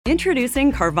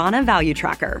Introducing Carvana Value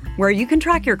Tracker, where you can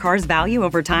track your car's value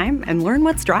over time and learn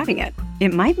what's driving it.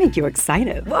 It might make you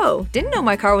excited. Whoa, didn't know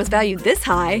my car was valued this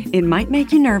high. It might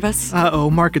make you nervous.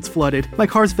 Uh-oh, market's flooded. My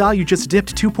car's value just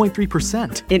dipped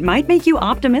 2.3%. It might make you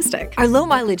optimistic. Our low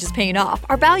mileage is paying off.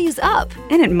 Our value's up.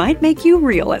 And it might make you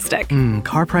realistic.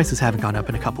 Car prices haven't gone up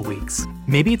in a couple weeks.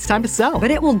 Maybe it's time to sell.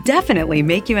 But it will definitely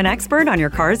make you an expert on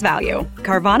your car's value.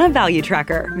 Carvana Value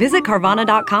Tracker. Visit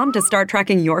Carvana.com to start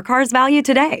tracking your car's value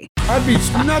today.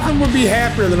 Nothing would be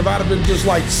happier than if I'd have been just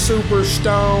like super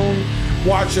stoned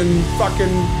watching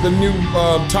fucking the new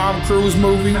Tom Cruise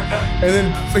movie, and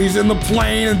then he's in the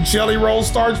plane and Jelly Roll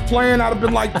starts playing. I'd have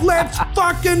been like, let's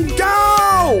fucking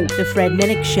go! The Fred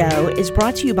Minnick Show is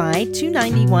brought to you by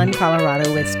 291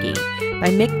 Colorado Whiskey, by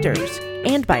Michter's,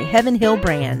 and by Heaven Hill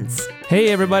Brands. Hey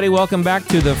everybody, welcome back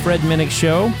to the Fred Minnick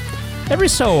Show. Every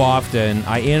so often,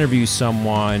 I interview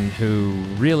someone who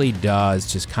really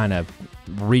does just kind of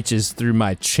reaches through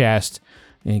my chest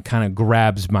and kind of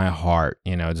grabs my heart,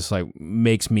 just like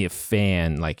makes me a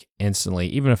fan like instantly,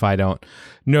 even if I don't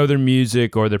know their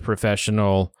music or their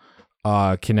professional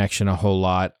connection a whole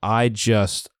lot. I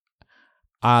just,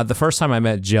 the first time I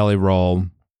met Jelly Roll,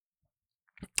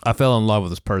 I fell in love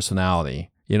with his personality.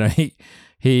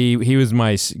 He was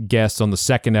my guest on the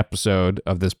second episode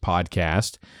of this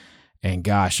podcast, and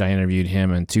gosh, I interviewed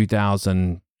him in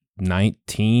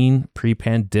 2019,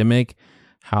 pre-pandemic.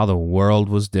 How the world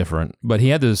was different. But he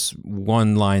had this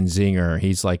one-line zinger.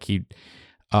 He's like,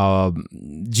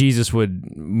 Jesus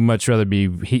would much rather be,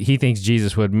 he thinks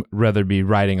Jesus would rather be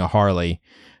riding a Harley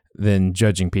than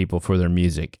judging people for their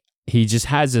music. He just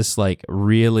has this like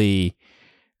really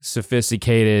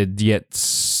sophisticated yet,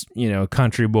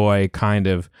 country boy kind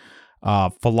of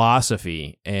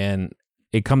philosophy, and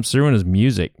it comes through in his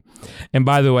music. And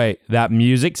by the way, that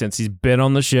music, since he's been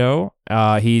on the show,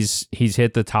 he's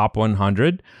hit the top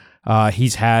 100.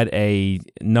 He's had a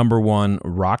 #1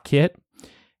 rock hit.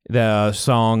 The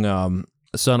song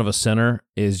 "Son of a Sinner"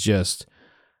 is just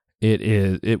I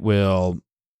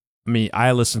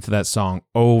listen to that song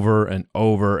over and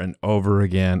over and over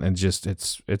again, and just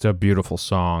it's a beautiful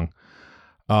song.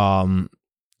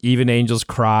 Even Angels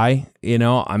Cry,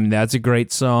 that's a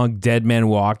great song. Dead Man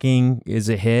Walking is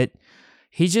a hit.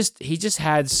 He just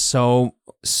had so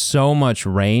much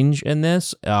range in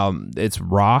this. It's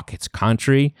rock, it's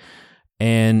country,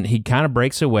 and he kind of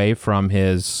breaks away from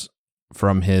his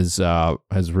roots a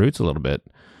little bit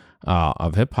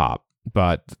of hip hop.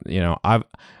 But I've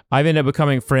ended up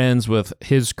becoming friends with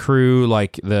his crew,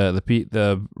 like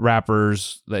the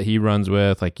rappers that he runs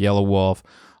with, like Yellow Wolf,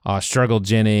 Struggle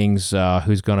Jennings,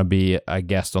 who's going to be a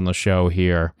guest on the show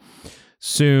here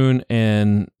soon,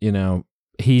 and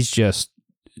he's just.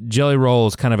 Jelly Roll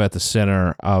is kind of at the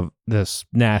center of this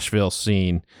Nashville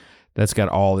scene that's got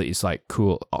all these like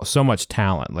cool, so much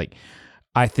talent. Like,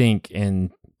 I think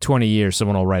in 20 years,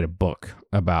 someone will write a book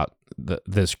about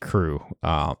this crew.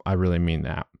 I really mean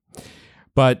that.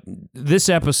 But this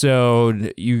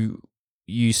episode, you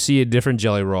see a different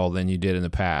Jelly Roll than you did in the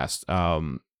past.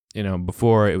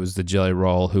 Before it was the Jelly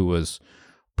Roll who was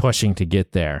pushing to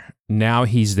get there. Now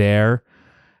he's there,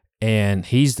 and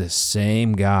he's the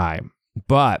same guy.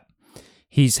 But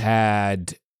he's a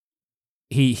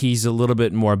little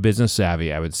bit more business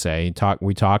savvy, I would say.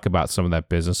 We talk about some of that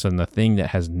business, and the thing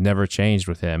that has never changed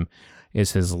with him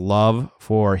is his love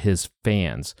for his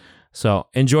fans. So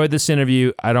enjoy this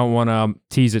interview. I don't want to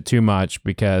tease it too much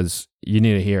because you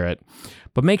need to hear it.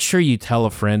 But make sure you tell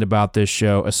a friend about this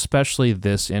show, especially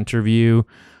this interview,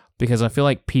 because I feel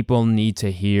like people need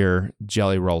to hear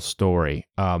Jelly Roll's story,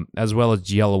 as well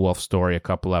as Yellow Wolf's story a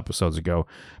couple episodes ago.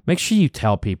 Make sure you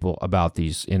tell people about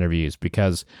these interviews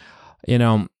because,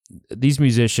 these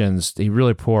musicians, they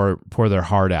really pour their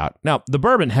heart out. Now, the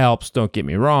bourbon helps, don't get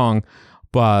me wrong,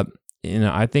 but,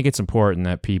 I think it's important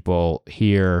that people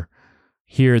hear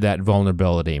that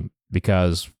vulnerability,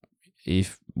 because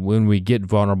when we get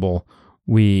vulnerable,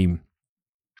 we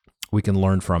can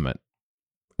learn from it,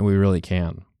 and we really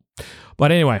can.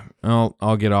 But anyway,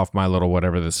 I'll get off my little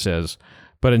whatever this is.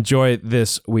 But enjoy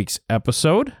this week's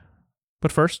episode.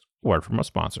 But first, a word from our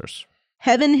sponsors.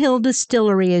 Heaven Hill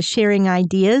Distillery is sharing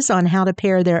ideas on how to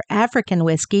pair their African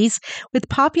whiskeys with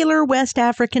popular West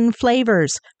African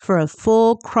flavors for a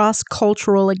full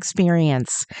cross-cultural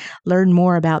experience. Learn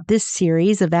more about this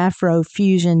series of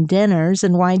Afro-fusion dinners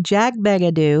and why Jack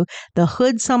Begadou, the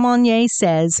Hood Sommelier,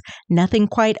 says nothing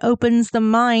quite opens the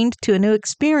mind to a new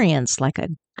experience like a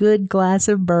good glass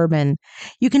of bourbon.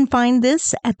 You can find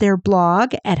this at their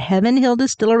blog at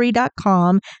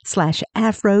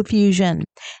heavenhilldistillery.com/Afrofusion.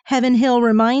 Heaven Hill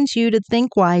reminds you to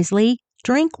think wisely,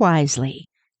 drink wisely.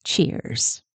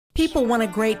 Cheers. People want a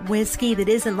great whiskey that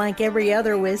isn't like every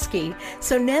other whiskey.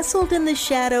 So nestled in the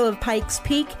shadow of Pikes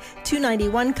Peak,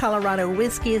 291 Colorado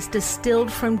whiskey is distilled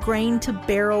from grain to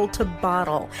barrel to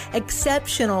bottle.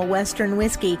 Exceptional Western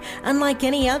whiskey, unlike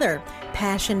any other.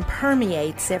 Passion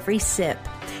permeates every sip.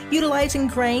 Utilizing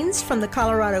grains from the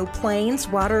Colorado Plains,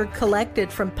 water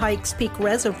collected from Pikes Peak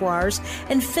reservoirs,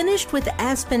 and finished with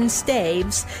aspen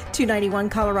staves, 291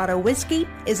 Colorado whiskey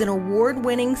is an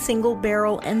award-winning single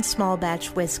barrel and small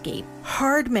batch whiskey.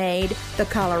 Hard-made the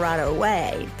Colorado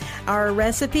way. Our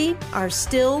recipe, our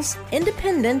stills,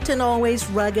 independent and always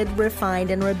rugged, refined,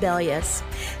 and rebellious.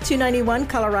 291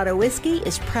 Colorado whiskey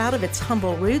is proud of its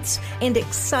humble roots and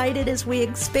excited as we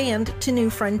expand to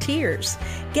new frontiers.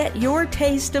 Get your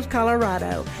taste of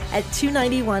Colorado at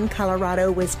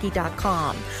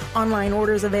 291coloradowhiskey.com. Online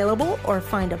orders available or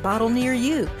find a bottle near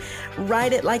you.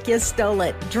 Ride it like you stole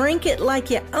it. Drink it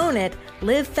like you own it.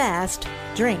 Live fast.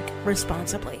 Drink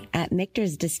responsibly. At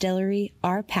Michter's Distillery,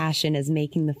 our passion is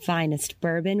making the finest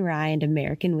bourbon, rye, and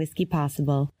American whiskey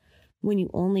possible. When you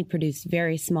only produce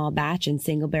very small batch and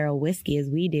single barrel whiskey as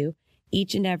we do,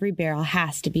 each and every barrel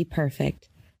has to be perfect.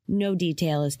 No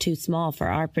detail is too small for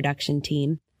our production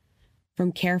team.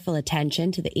 From careful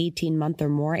attention to the 18-month or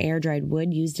more air-dried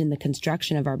wood used in the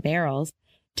construction of our barrels,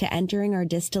 to entering our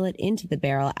distillate into the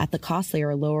barrel at the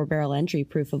costlier lower barrel entry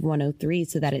proof of 103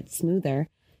 so that it's smoother,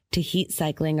 to heat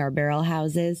cycling our barrel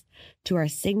houses, to our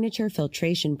signature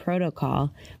filtration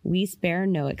protocol, we spare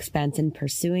no expense in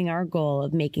pursuing our goal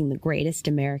of making the greatest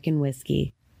American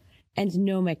whiskey. And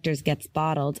no Michter's gets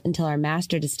bottled until our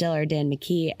master distiller, Dan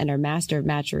McKee, and our master of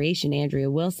maturation,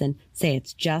 Andrea Wilson, say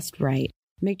it's just right.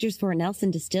 Michter's Fort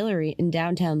Nelson Distillery in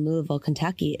downtown Louisville,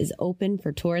 Kentucky is open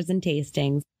for tours and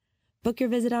tastings. Book your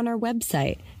visit on our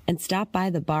website and stop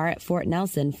by the bar at Fort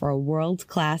Nelson for a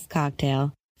world-class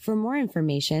cocktail. For more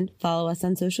information, follow us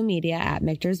on social media at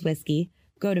Michter's Whiskey,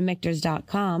 go to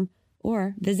Michters.com,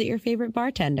 or visit your favorite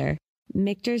bartender.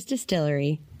 Michter's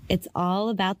Distillery. It's all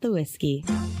about the whiskey.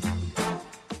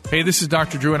 Hey, this is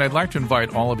Dr. Drew, and I'd like to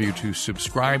invite all of you to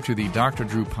subscribe to the Dr.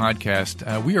 Drew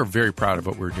podcast. We are very proud of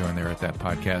what we're doing there at that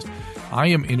podcast. I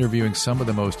am interviewing some of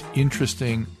the most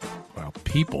interesting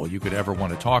people you could ever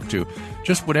want to talk to.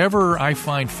 Just whatever I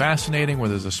find fascinating,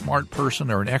 whether it's a smart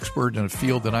person or an expert in a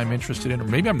field that I'm interested in, or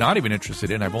maybe I'm not even interested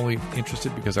in. I'm only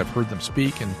interested because I've heard them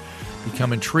speak and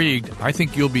become intrigued. I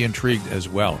think you'll be intrigued as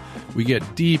well. We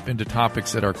get deep into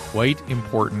topics that are quite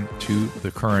important to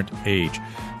the current age.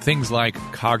 Things like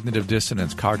cognitive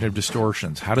dissonance, cognitive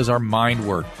distortions. How does our mind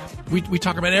work? We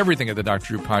talk about everything at the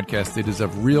Dr. Drew podcast that is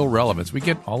of real relevance. We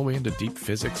get all the way into deep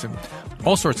physics and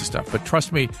all sorts of stuff. But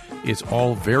trust me, it's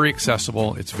all very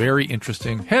accessible. It's very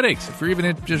interesting. Headaches. If you're even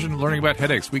interested in learning about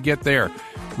headaches, we get there.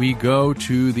 We go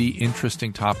to the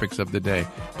interesting topics of the day.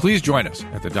 Please join us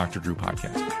at the Dr. Drew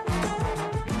podcast.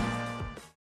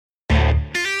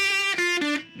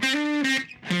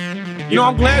 You know,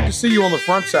 I'm glad to see you on the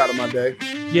front side of my day.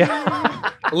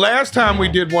 Yeah. Last time we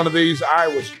did one of these,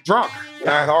 I was drunk and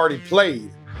I had already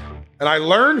played. And I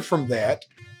learned from that.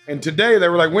 And today they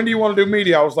were like, when do you want to do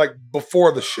media? I was like,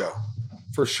 before the show.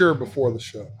 For sure, before the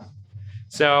show.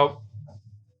 So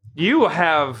you've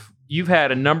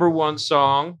had a number one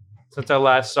song since I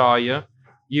last saw you.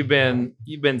 You've been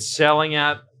selling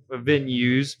at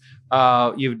venues.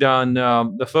 You've done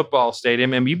the football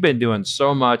stadium, and you've been doing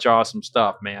so much awesome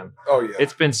stuff, man. Oh yeah,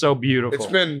 it's been so beautiful.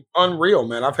 It's been unreal,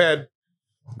 man. I've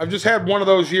just had one of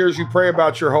those years you pray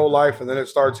about your whole life, and then it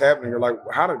starts happening. You're like,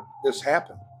 how did this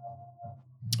happen?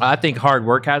 I think hard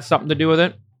work has something to do with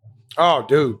it. Oh,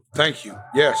 dude, thank you.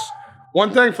 Yes,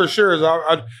 one thing for sure is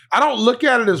I don't look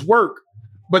at it as work,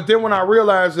 but then when I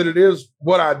realize that it is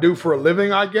what I do for a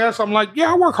living, I guess I'm like,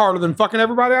 yeah, I work harder than fucking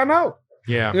everybody I know.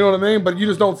 Yeah. You know what I mean? But you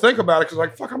just don't think about it because,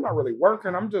 like, fuck, I'm not really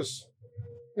working. I'm just,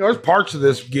 there's parts of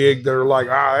this gig that are like,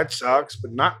 that sucks,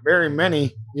 but not very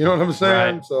many. You know what I'm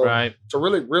saying? Right, so right. It's a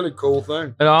really, really cool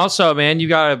thing. And also, man, you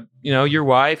got your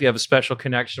wife, you have a special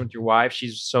connection with your wife.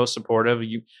 She's so supportive.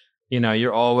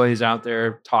 You're always out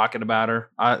there talking about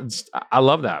her. I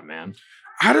love that, man.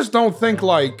 I just don't think,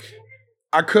 like,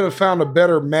 I could have found a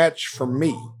better match for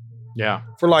me. Yeah.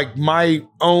 For like my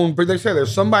own, but they say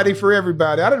there's somebody for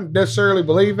everybody. I didn't necessarily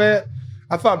believe that.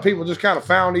 I thought people just kind of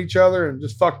found each other and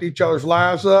just fucked each other's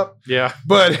lives up. Yeah.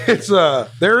 But it's,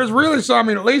 there is really some,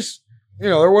 at least,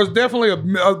 there was definitely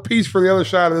a piece for the other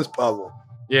side of this puzzle.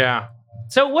 Yeah.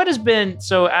 So what has been,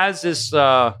 as this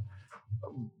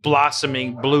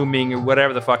blossoming, blooming, or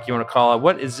whatever the fuck you want to call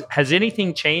it, has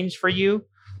anything changed for you?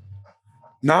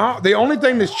 No, the only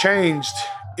thing that's changed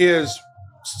is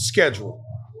schedule.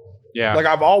 Yeah. Like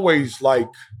I've always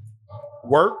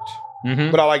worked,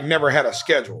 but I never had a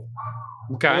schedule.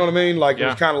 Okay. You know what I mean? Like it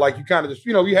was kind of like you kind of just,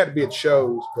 you had to be at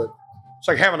shows, but it's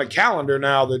like having a calendar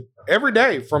now that every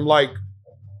day from like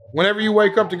whenever you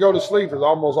wake up to go to sleep is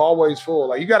almost always full.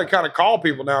 Like you got to kind of call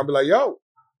people now and be like, yo,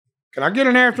 can I get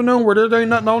an afternoon where there ain't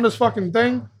nothing on this fucking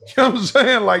thing? You know what I'm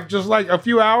saying? Like just like a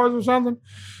few hours or something.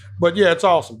 But yeah, it's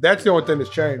awesome. That's the only thing that's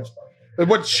changed. But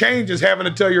what's changed is having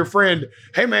to tell your friend,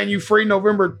 hey man, you free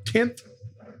November 10th?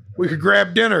 We could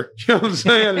grab dinner. You know what I'm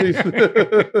saying?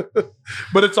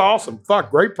 But it's awesome. Fuck,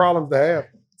 great problems to have.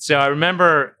 So I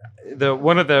remember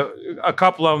a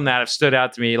couple of them that have stood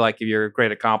out to me, like your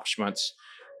great accomplishments.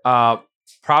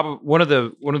 Probably one of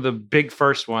the big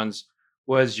first ones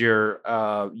was your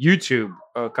YouTube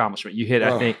accomplishment. You hit,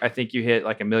 I think you hit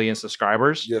like 1 million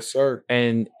subscribers. Yes, sir.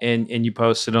 And you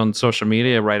posted on social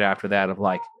media right after that of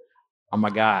like, oh my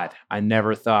God, I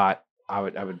never thought I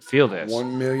would feel this.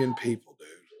 1 million people, dude.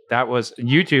 That was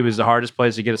YouTube is the hardest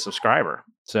place to get a subscriber.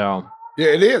 So yeah,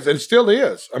 it is. It still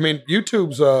is. I mean,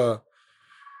 YouTube's a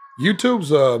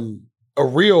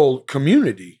real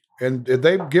community, and if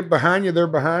they get behind you, they're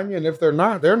behind you, and if they're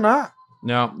not, they're not.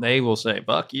 No, they will say,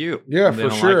 "Fuck you." Yeah, for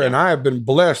sure. Like and I have been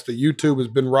blessed that YouTube has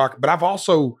been rocking, but I've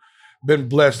also been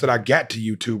blessed that I got to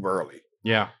YouTube early.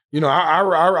 Yeah.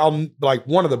 I'm like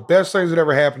one of the best things that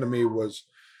ever happened to me was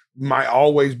my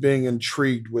always being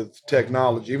intrigued with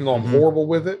technology, even though I'm horrible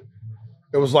with it.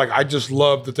 It was like, I just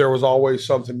loved that there was always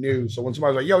something new. So when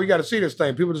somebody's like, yo, you got to see this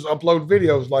thing. People just upload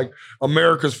videos like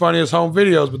America's Funniest Home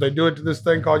Videos, but they do it to this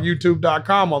thing called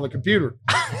youtube.com on the computer.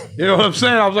 You know what I'm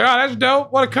saying? I was like, oh, that's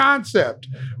dope. What a concept.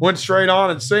 Went straight on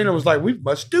and seen it. Was like, we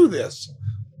must do this.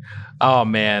 Oh,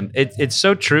 man. It's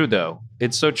so true, though.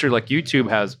 It's so true. Like it's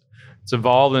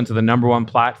evolved into the number one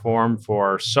platform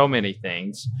for so many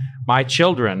things. My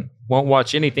children won't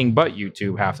watch anything but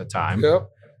YouTube half the time. Yep.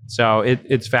 So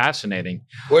it's fascinating.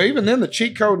 Well, even then, the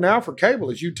cheat code now for cable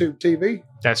is YouTube TV.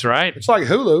 That's right. It's like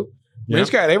Hulu. I mean, it's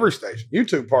got every station.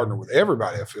 YouTube partner with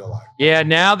everybody, I feel like. Yeah,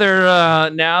 now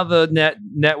now the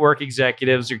network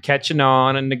executives are catching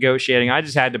on and negotiating. I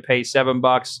just had to pay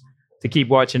 $7 to keep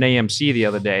watching AMC the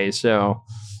other day. So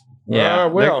yeah,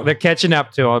 they're catching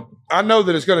up to it. I know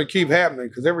that it's going to keep happening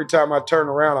because every time I turn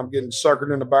around, I'm getting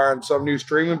suckered into buying some new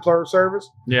streaming service.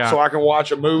 Yeah. So I can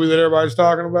watch a movie that everybody's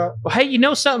talking about. Well, hey, you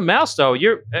know something else though?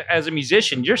 As a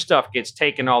musician, your stuff gets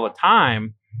taken all the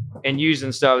time and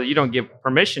using stuff that you don't give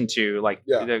permission to, like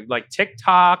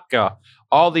TikTok,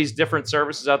 all these different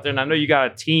services out there. And I know you got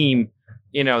a team,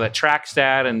 that tracks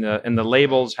that, and the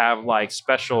labels have like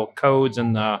special codes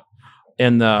in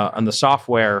the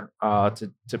software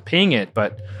to ping it.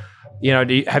 But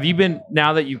have you been,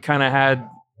 now that you've kind of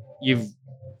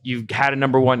you've had a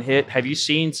number one hit, have you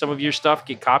seen some of your stuff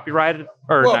get copyrighted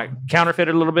or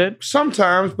counterfeited a little bit?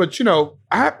 Sometimes, but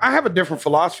I have a different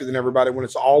philosophy than everybody when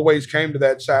it's always came to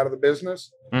that side of the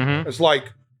business. Mm-hmm. It's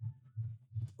like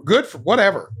good for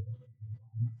whatever.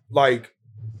 Like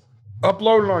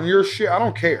upload it on your shit. I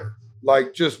don't care.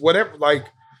 Like just whatever. Like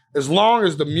as long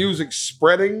as the music's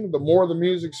spreading, the more the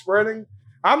music's spreading.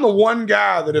 I'm the one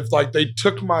guy that if like they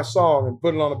took my song and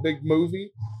put it on a big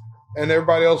movie and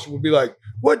everybody else would be like,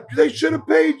 what? They should have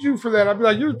paid you for that. I'd be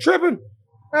like, you're tripping.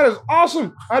 That is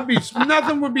awesome.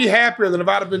 Nothing would be happier than if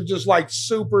I'd have been just like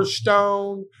super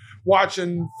stoned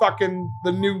watching fucking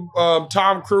the new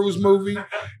Tom Cruise movie.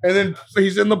 And then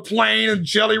he's in the plane and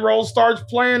Jelly Roll starts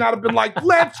playing. I'd have been like,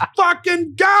 let's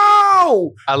fucking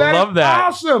go. I love that.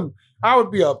 Awesome. I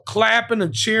would be up clapping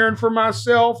and cheering for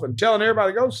myself and telling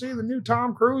everybody, go see the new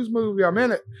Tom Cruise movie. I'm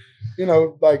in it.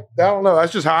 Like, I don't know.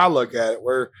 That's just how I look at it,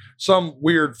 where some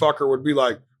weird fucker would be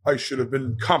like, I should have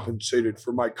been compensated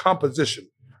for my composition.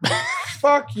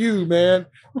 Fuck you, man.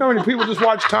 You know how many people just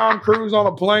watch Tom Cruise on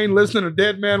a plane listening to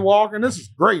Dead Man Walking? This is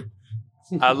great.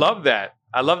 I love that.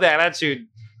 I love that attitude.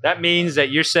 That means that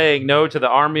you're saying no to the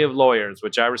army of lawyers,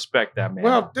 which I respect that, man.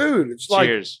 Well, dude, it's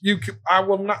Cheers. Like,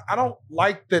 I don't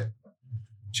like that.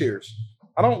 Cheers.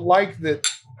 I don't like that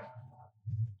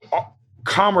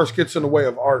commerce gets in the way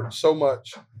of art so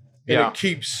much. And it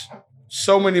keeps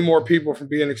so many more people from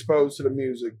being exposed to the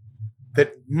music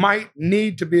that might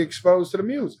need to be exposed to the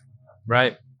music.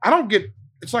 Right. I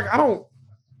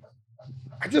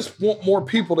just want more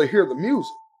people to hear the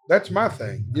music. That's my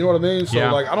thing. You know what I mean? So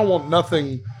I don't want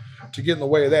nothing to get in the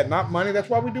way of that. Not money. That's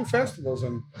why we do festivals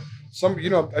and some,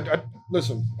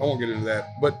 listen, I won't get into that,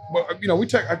 but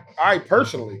I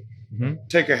personally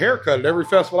take a haircut at every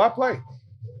festival I play.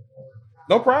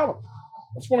 No problem.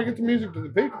 I just want to get the music to the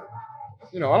people.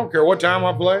 I don't care what time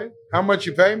I play, how much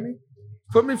you pay me.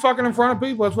 Put me fucking in front of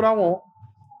people. That's what I want.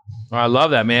 I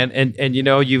love that, man. And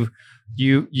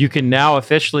you can now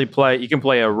officially play. You can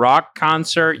play a rock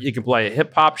concert. You can play a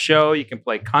hip hop show. You can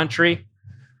play country.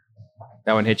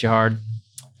 That one hit you hard?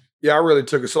 Yeah, I really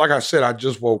took it. So like I said, I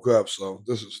just woke up. So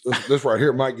this right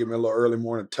here might give me a little early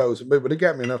morning toast. But it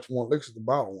got me enough to want licks at the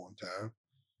bottle one time.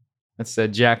 That's the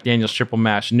Jack Daniel's Triple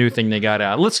Mash, new thing they got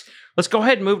out. Let's go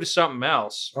ahead and move to something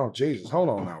else. Oh Jesus, hold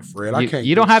on now, Fred. I can't.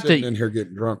 You don't have to in here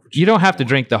getting drunk. You don't have to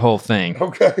drink the whole thing.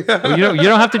 Okay. You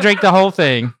don't have to drink the whole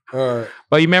thing. All right.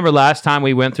 But you remember last time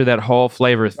we went through that whole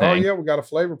flavor thing? Oh yeah, we got a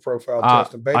flavor profile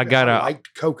test. And baby, I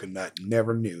liked coconut.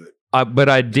 Never knew it. But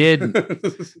I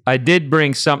did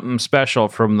bring something special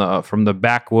from the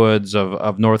backwoods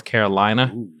of North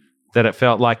Carolina. Ooh. That it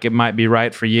felt like it might be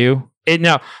right for you.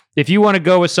 Now, if you want to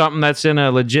go with something that's in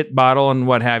a legit bottle and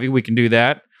what have you, we can do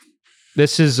that.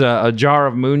 This is a jar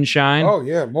of moonshine. Oh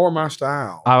yeah, more my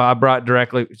style. I brought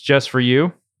directly just for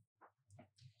you.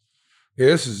 Yeah,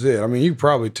 this is it. I mean, you can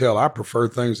probably tell I prefer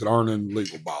things that aren't in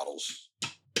legal bottles.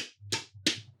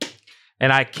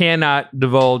 And I cannot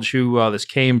divulge who this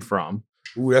came from.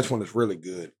 Ooh, that's when it's really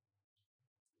good.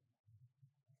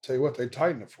 Tell you what, they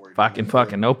tighten it for you. If I can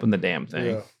fucking open the damn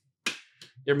thing. Yeah.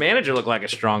 Your manager looked like a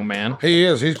strong man. He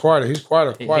is. He's quite a. He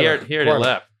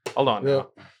left. Hold on. Yeah.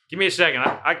 Give me a second.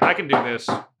 I can do this.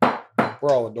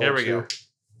 We're all adults. There we go.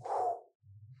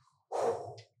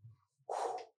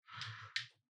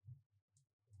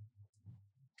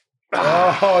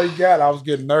 Oh, you got it. I was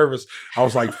getting nervous. I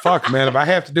was like, fuck, man. If I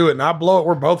have to do it and I blow it,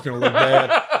 we're both going to look bad.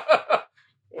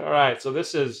 All right. So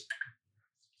this is.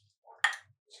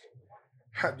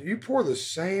 Do you pour the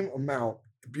same amount?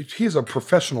 He's a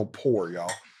professional pour, y'all.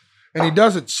 And he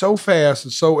does it so fast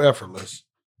and so effortless.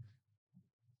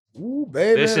 Ooh,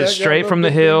 baby. This is straight from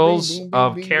the hills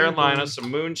of Carolina, some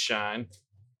moonshine.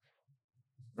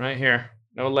 Right here.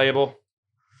 No label.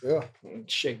 Yeah.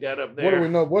 Shake that up there. What do we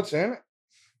know? What's in it?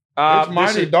 It's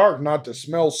mighty dark not to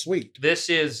smell sweet. This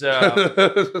is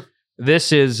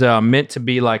meant to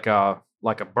be like a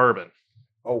bourbon.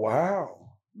 Oh, wow.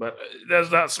 But it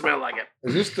does not smell like it.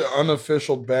 Is this the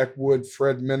unofficial backwood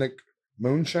Fred Minnick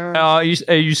moonshine? Are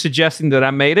you suggesting that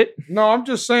I made it? No, I'm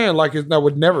just saying, I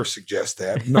would never suggest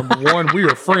that. Number one, we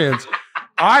are friends.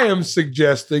 I am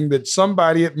suggesting that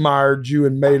somebody admired you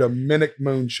and made a Minnick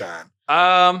moonshine.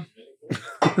 Well,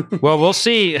 we'll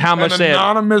see how much An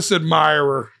anonymous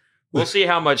admirer. We'll see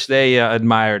how much they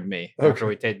admired me after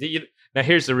we take. Now,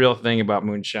 here's the real thing about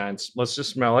moonshines. Let's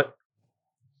just smell it.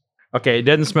 Okay, it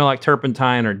doesn't smell like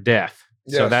turpentine or death.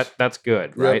 Yes. So that's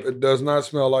good, right? Yep, it does not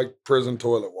smell like prison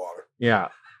toilet water. Yeah.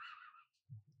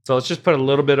 So let's just put a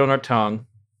little bit on our tongue.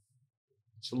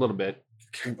 Just a little bit.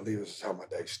 I can't believe this is how my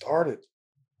day started.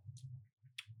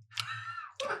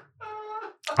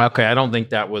 Okay, I don't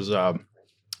think that was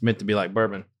meant to be like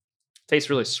bourbon. It tastes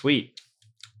really sweet.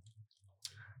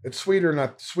 It's sweeter than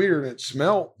it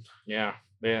smelled. Yeah,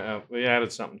 we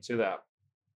added something to that.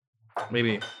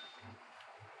 Maybe.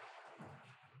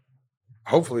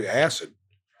 Hopefully acid.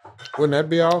 Wouldn't that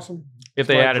be awesome? If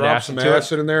they added acid to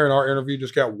acid in there and our interview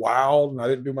just got wild and I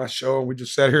didn't do my show and we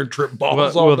just sat here and tripped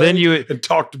balls all day and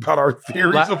talked about our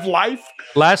theories of life.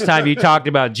 Last time you talked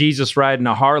about Jesus riding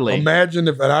a Harley. Imagine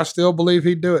and I still believe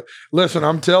he'd do it. Listen,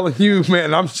 I'm telling you,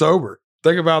 man, I'm sober.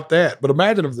 Think about that. But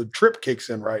imagine if the trip kicks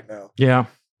in right now. Yeah.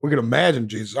 We could imagine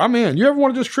Jesus. I'm in. You ever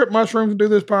want to just trip mushrooms and do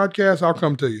this podcast? I'll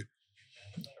come to you.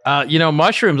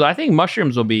 Mushrooms. I think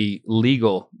mushrooms will be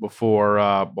legal before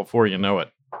you know it.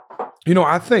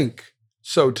 I think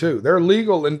so too. They're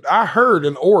legal, and I heard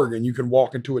in Oregon you can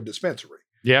walk into a dispensary,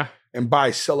 and buy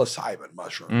psilocybin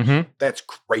mushrooms. Mm-hmm. That's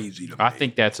crazy to me. I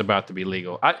think that's about to be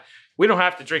legal. We don't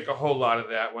have to drink a whole lot of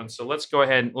that one, so let's go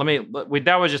ahead and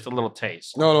that was just a little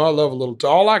taste. No, I love a little.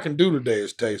 All I can do today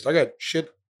is taste. I got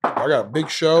a big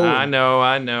show. I know.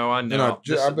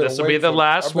 This will be the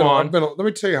last one. Let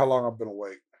me tell you how long I've been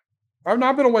awake. I've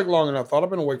not been awake long enough. I thought I've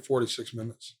been awake 46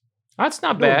 minutes. That's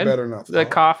not bad. Better enough. The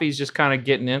coffee's just kind of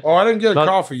getting in. Oh, I didn't get a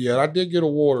coffee yet. I did get a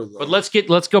water though. But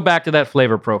let's go back to that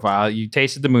flavor profile. You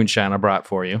tasted the moonshine I brought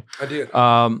for you. I did.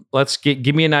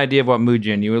 Give me an idea of what mood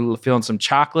you're in. You feeling some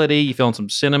chocolatey? You feeling some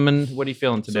cinnamon? What are you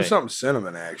feeling today? Something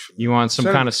cinnamon action. You want some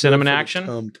kind of cinnamon action?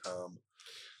 Tum-tum.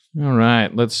 All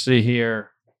right. Let's see here.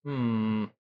 There'll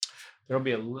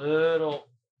be a little.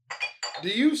 Do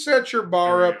you set your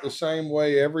bar up the same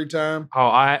way every time?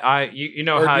 Oh, you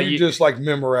know how you just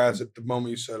memorize it the moment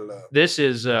you set it up? This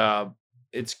is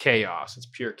it's chaos. It's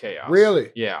pure chaos. Really?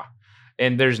 Yeah.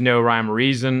 And there's no rhyme or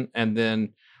reason. And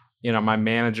then, my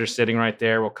manager sitting right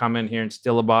there will come in here and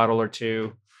steal a bottle or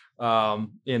two. I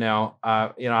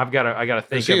gotta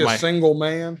think. Is he a single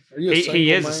man? Are you a single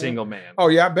he is man? A single man. Oh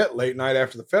yeah, I bet late night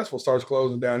after the festival starts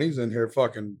closing down, he's in here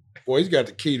fucking. Boy, he's got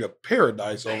the key to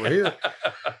paradise over here.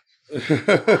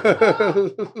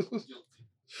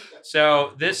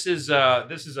 So this is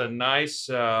a nice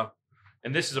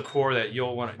And this is a pour that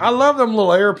you'll want to. I love them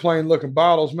little airplane looking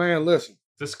bottles, man. Listen.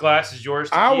 This glass is yours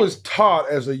to I keep. was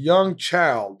taught as a young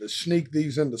child to sneak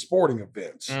these into sporting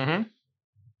events. Mm-hmm.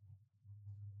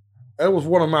 That was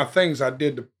one of my things I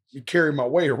did to carry my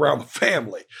weight around the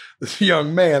family. This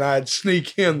young man, I'd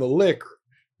sneak in the liquor.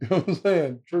 You know what I'm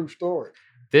saying? True story.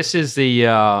 This is the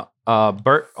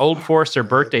Old Forester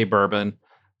Birthday Bourbon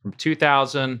from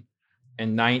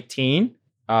 2019.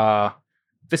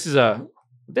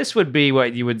 This would be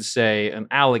what you would say an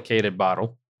allocated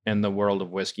bottle in the world of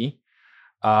whiskey.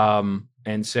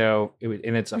 And so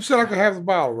it's. You said I could have the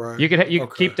bottle, right? You could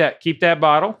keep that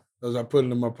bottle. As I put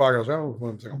it in my pocket, I was like, I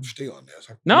don't think I'm stealing this.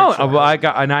 No, I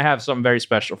have something very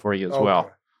special for you as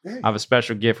well. Hey. I have a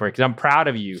special gift for you because I'm proud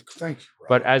of you. Thank you.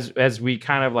 But as we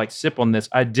kind of like sip on this,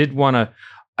 I did want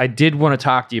to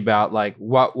talk to you about like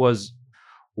what's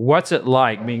it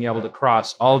like being able to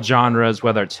cross all genres,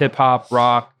 whether it's hip hop,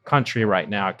 rock, country right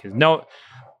now? Because not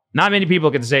many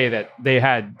people can say that they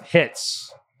had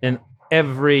hits in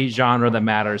every genre that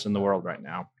matters in the world right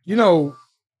now. You know,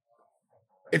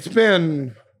 it's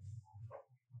been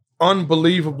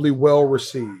unbelievably well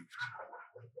received.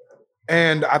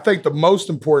 And I think the most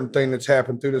important thing that's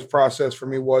happened through this process for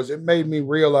me was it made me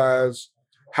realize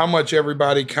how much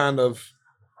everybody kind of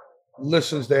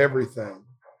listens to everything.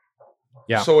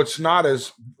 Yeah. So it's not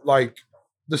as like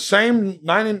the same.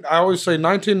 I always say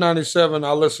 1997,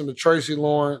 I listened to Tracy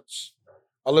Lawrence,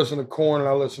 I listened to Korn, and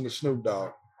I listened to Snoop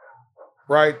Dogg.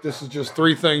 Right? This is just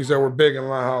three things that were big in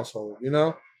my household, you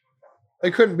know?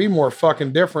 They couldn't be more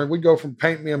fucking different. We go from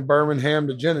Paint Me in Birmingham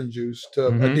to Gin and Juice to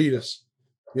Adidas,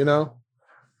 you know?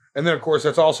 And then, of course,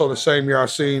 that's also the same year I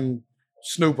seen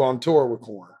Snoop on tour with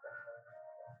Korn.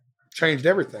 Changed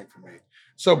everything for me.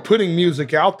 So putting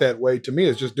music out that way, to me,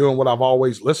 is just doing what I've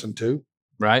always listened to.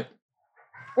 Right.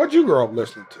 What'd you grow up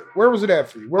listening to? Where was it at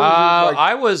for you? Where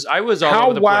was it, I was all how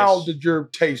over the wild place. did your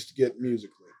taste get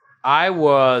musically? I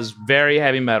was very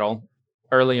heavy metal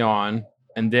early on.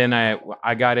 And then I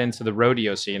got into the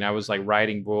rodeo scene. I was like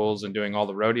riding bulls and doing all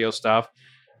the rodeo stuff.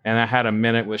 And I had a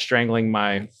minute with strangling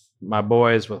my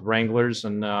boys with Wranglers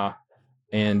and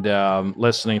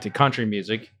listening to country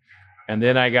music. And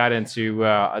then I got into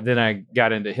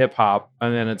hip hop.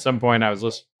 And then at some point I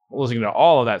was listening to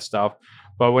all of that stuff.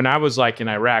 But when I was like in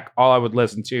Iraq, all I would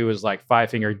listen to was like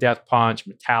Five Finger Death Punch,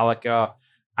 Metallica,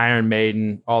 Iron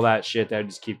Maiden, all that shit that would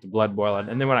just keep the blood boiling.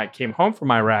 And then when I came home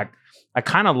from Iraq, I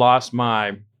kind of lost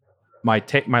my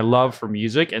love for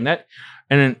music, and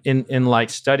in like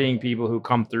studying people who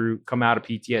come out of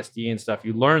PTSD and stuff,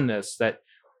 you learn this, that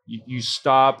you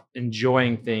stop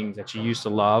enjoying things that you used to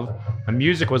love, and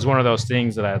music was one of those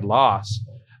things that I had lost,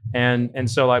 and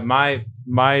so like my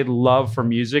love for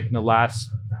music in the last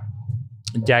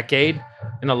decade,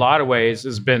 in a lot of ways,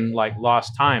 has been like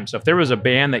lost time. So if there was a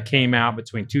band that came out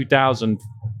between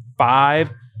 2005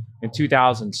 and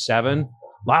 2007.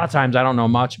 A lot of times I don't know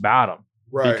much about them,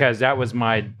 right? Because that was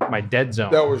my dead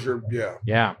zone. That was your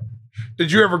yeah.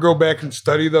 Did you ever go back and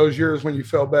study those years when you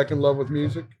fell back in love with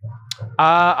music?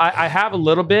 I have a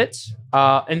little bit.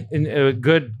 And a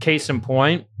good case in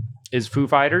point is Foo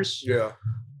Fighters. Yeah.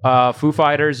 Foo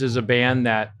Fighters is a band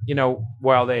that, you know,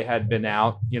 while they had been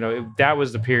out, you know, that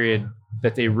was the period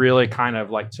that they really kind of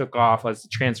like took off as the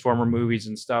Transformer movies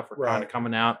and stuff were kind of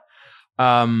coming out.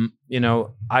 You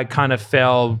know, I kind of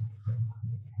fell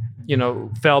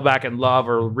back in love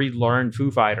or relearned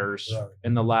Foo Fighters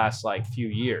in the last like few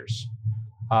years.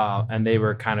 And they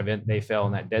were they fell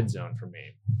in that dead zone for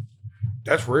me.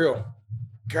 That's real.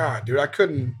 God, dude, I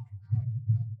couldn't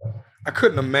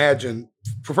imagine.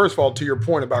 First of all, to your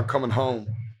point about coming home,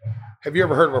 have you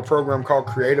ever heard of a program called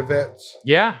Creative Vets?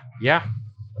 Yeah.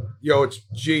 Yo, it's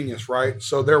genius, right?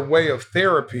 So their way of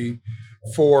therapy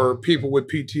for people with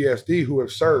PTSD who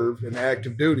have served in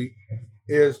active duty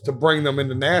is to bring them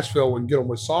into Nashville and get them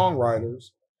with songwriters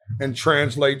and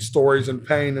translate stories and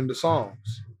pain into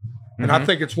songs. And I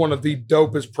think it's one of the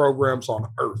dopest programs on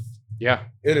earth. Yeah.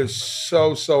 It is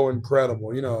so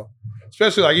incredible, you know,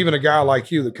 especially like even a guy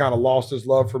like you that kind of lost his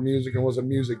love for music and was a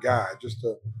music guy.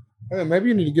 Maybe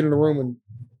you need to get in a room and,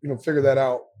 you know, figure that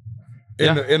out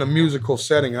in a musical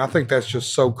setting. And I think that's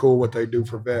just so cool what they do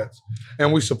for vets.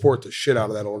 And we support the shit out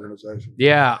of that organization.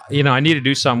 Yeah. You know, I need to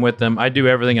do something with them. I do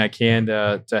everything I can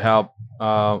to help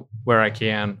where I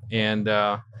can. And,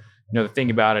 you know, the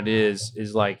thing about it is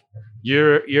like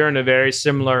you're in a very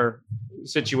similar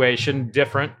situation,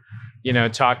 different, you know,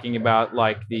 talking about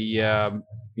like the,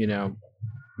 you know,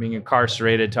 being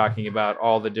incarcerated, talking about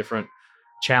all the different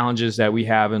challenges that we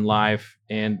have in life,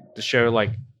 and to show like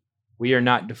we are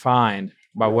not defined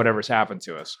by whatever's happened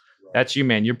to us. That's you,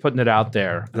 man. You're putting it out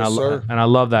there. And, Yes, sir. And I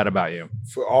love that about you.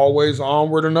 For always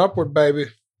onward and upward, baby.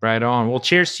 Right on. Well,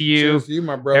 cheers to you. Cheers to you,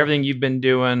 my brother. Everything you've been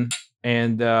doing.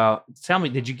 And tell me,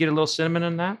 did you get a little cinnamon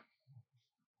in that?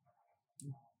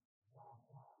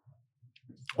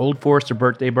 Old Forester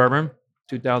Birthday Bourbon,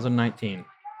 2019.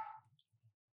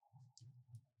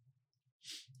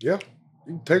 Yeah.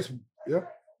 You can taste it. Yeah.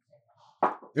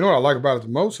 You know what I like about it the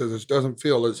most is it doesn't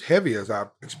feel as heavy as I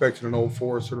expected an Old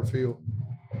Forester to feel.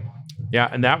 Yeah,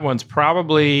 and that one's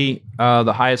probably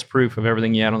the highest proof of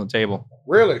everything you had on the table.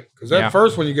 Really? Because that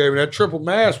first one you gave me, that triple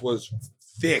mass was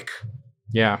thick.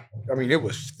 Yeah. I mean, it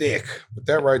was thick. But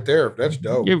that right there, that's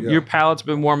dope. Your palate's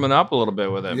been warming up a little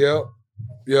bit with it. Yep.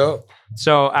 Yep.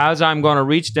 So as I'm going to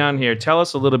reach down here, tell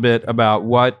us a little bit about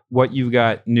what you've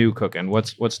got new cooking.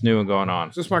 What's new and going on?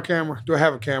 Is this my camera? Do I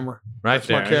have a camera? Right That's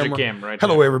there. my There's your camera right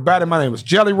Hello, there. everybody. My name is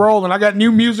Jelly Roll, and I got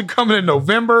new music coming in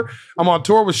November. I'm on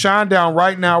tour with Shinedown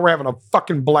right now. We're having a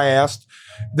fucking blast.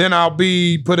 Then I'll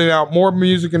be putting out more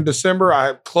music in December. I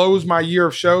have closed my year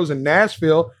of shows in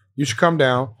Nashville. You should come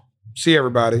down, see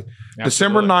everybody. Absolutely.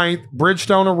 December 9th,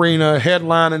 Bridgestone Arena,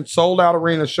 headlining, sold-out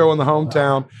arena show in the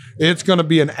hometown. It's going to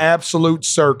be an absolute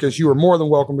circus. You are more than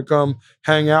welcome to come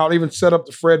hang out, even set up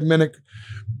the Fred Minnick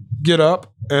get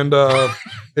up, and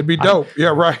it'd be dope. Yeah,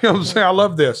 right. I'm saying I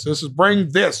love this. This is bring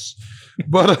this.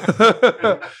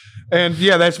 But and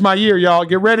yeah, that's my year, y'all.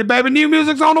 Get ready, baby. New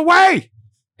music's on the way.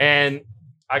 And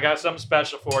I got something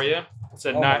special for you. It's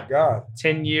a my God.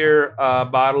 10-year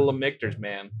bottle of Michter's,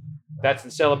 man. That's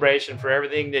in celebration for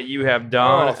everything that you have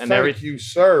done and thank you,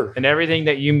 sir. And everything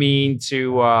that you mean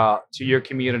to your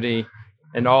community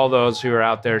and all those who are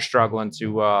out there struggling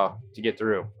to get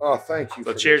through. Oh, thank you.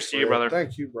 So cheers to you, brother.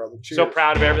 Thank you, brother. Cheers. So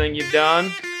proud of everything you've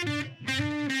done.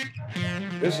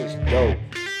 This is dope.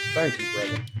 Thank you,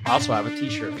 brother. I also have a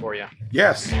T-shirt for you.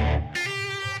 Yes.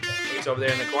 It's over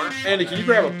there in the corner. Andy, can you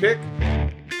grab a pic?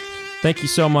 Thank you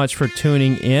so much for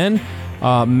tuning in.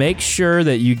 Make sure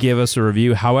that you give us a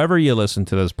review however you listen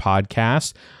to this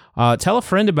podcast. Tell a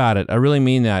friend about it. I really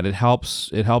mean that. It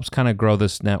helps kind of grow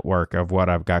this network of what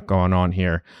I've got going on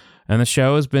here. And the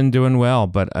show has been doing well,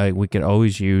 but we could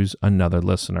always use another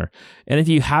listener. And if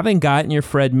you haven't gotten your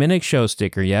Fred Minnick Show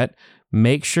sticker yet,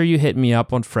 make sure you hit me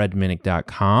up on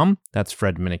fredminnick.com. That's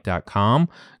fredminnick.com.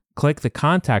 Click the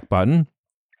contact button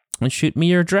and shoot me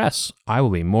your address. I will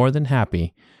be more than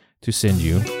happy to send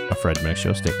you a Fred Minnick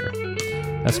Show sticker.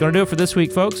 That's going to do it for this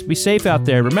week, folks. Be safe out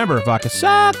there. Remember, vodka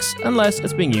sucks unless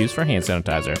it's being used for hand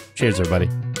sanitizer. Cheers, everybody.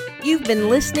 You've been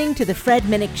listening to The Fred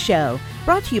Minnick Show,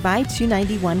 brought to you by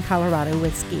 291 Colorado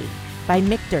Whiskey, by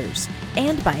Michter's,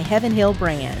 and by Heaven Hill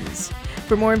Brands.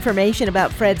 For more information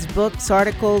about Fred's books,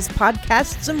 articles,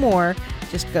 podcasts, and more,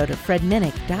 just go to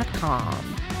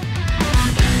fredminnick.com.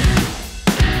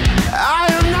 I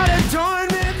am not a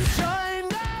tournament.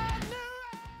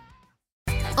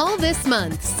 All this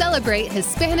month, celebrate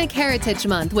Hispanic Heritage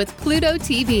Month with Pluto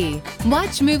TV.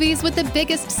 Watch movies with the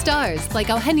biggest stars like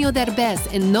Eugenio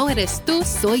Derbez in No Eres Tú,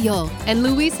 Soy Yo, and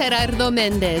Luis Gerardo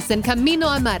Méndez in Camino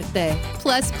a Marte.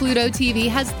 Plus, Pluto TV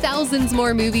has thousands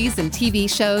more movies and TV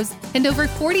shows and over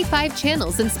 45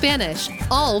 channels in Spanish,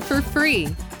 all for free.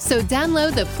 So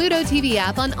download the Pluto TV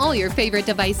app on all your favorite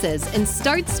devices and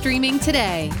start streaming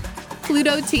today.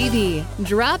 Pluto TV.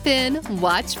 Drop in,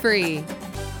 watch free.